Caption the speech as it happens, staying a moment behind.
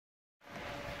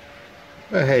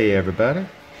Well, hey everybody,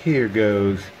 here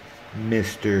goes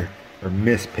Mr. or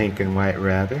Miss Pink and White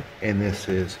rather, and this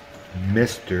is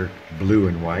Mr. Blue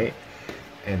and White,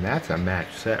 and that's a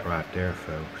match set right there,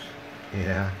 folks.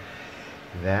 Yeah,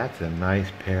 that's a nice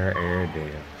pair of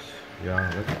Airedales.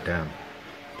 Y'all look at them,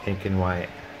 pink and white,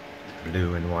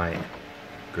 blue and white,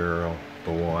 girl,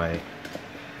 boy.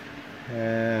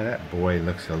 That boy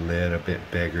looks a little bit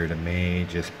bigger to me,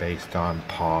 just based on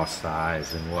paw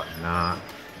size and whatnot.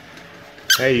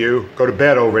 Hey you, go to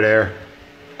bed over there.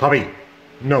 Puppy,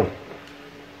 no.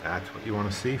 That's what you want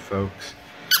to see, folks.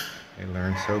 They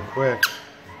learn so quick.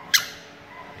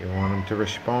 You want them to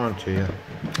respond to you.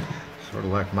 Sort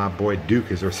of like my boy Duke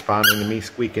is responding to me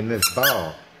squeaking this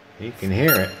ball. He can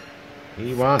hear it.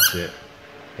 He wants it.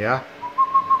 Yeah?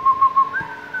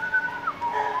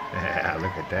 Yeah,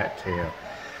 look at that tail.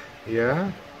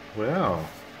 Yeah? Well,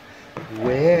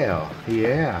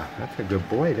 yeah, that's a good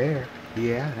boy there.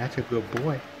 Yeah, that's a good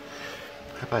boy.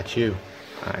 How about you?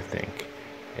 I think,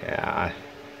 yeah,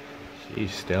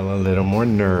 she's still a little more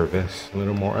nervous, a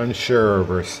little more unsure of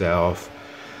herself.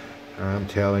 I'm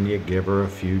telling you, give her a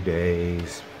few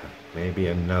days, maybe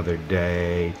another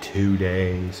day, 2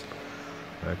 days.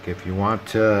 Look, if you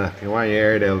want your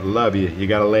Airedale to love you, you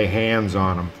gotta lay hands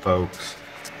on them, folks.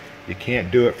 You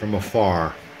can't do it from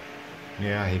afar.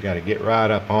 Yeah, you gotta get right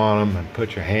up on them and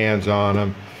put your hands on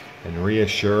them and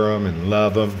reassure them and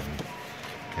love them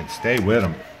and stay with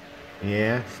them.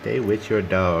 Yeah, stay with your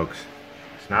dogs.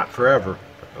 It's not forever,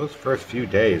 but those first few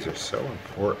days are so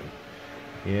important.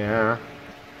 Yeah,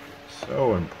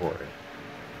 so important.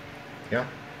 Yeah,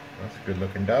 that's a good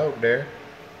looking dog there.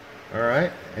 All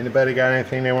right, anybody got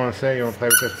anything they want to say? You want to play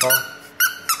with this ball?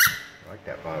 You like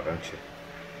that ball, don't you?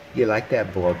 You like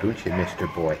that ball, don't you,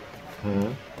 Mr. Boy?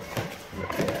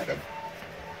 Look at him.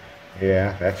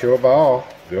 Yeah, that's your ball.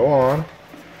 Go on.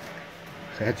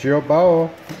 That's your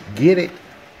ball. Get it.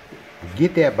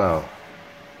 Get that ball.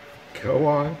 Go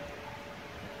on.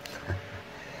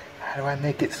 How do I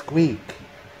make it squeak?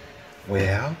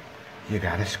 Well, you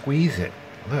gotta squeeze it.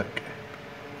 Look.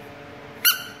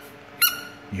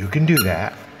 You can do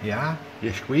that. Yeah?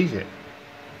 You squeeze it.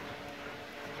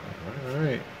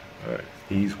 Alright.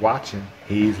 He's watching.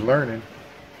 He's learning.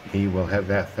 He will have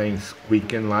that thing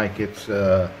squeaking like it's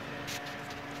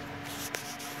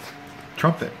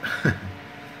trumpet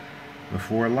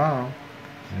before long.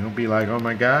 It'll be like, oh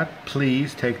my God,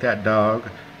 please take that dog,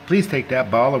 please take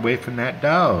that ball away from that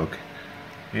dog.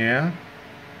 Yeah,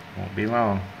 won't be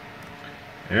long.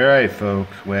 All right,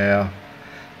 folks. Well,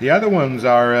 the other ones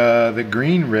are the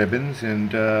green ribbons,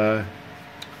 and yeah,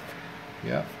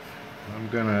 I'm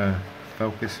gonna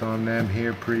focus on them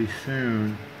here pretty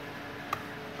soon.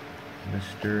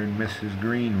 Mr. and Mrs.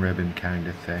 Green Ribbon kind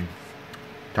of thing.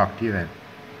 Talk to you then.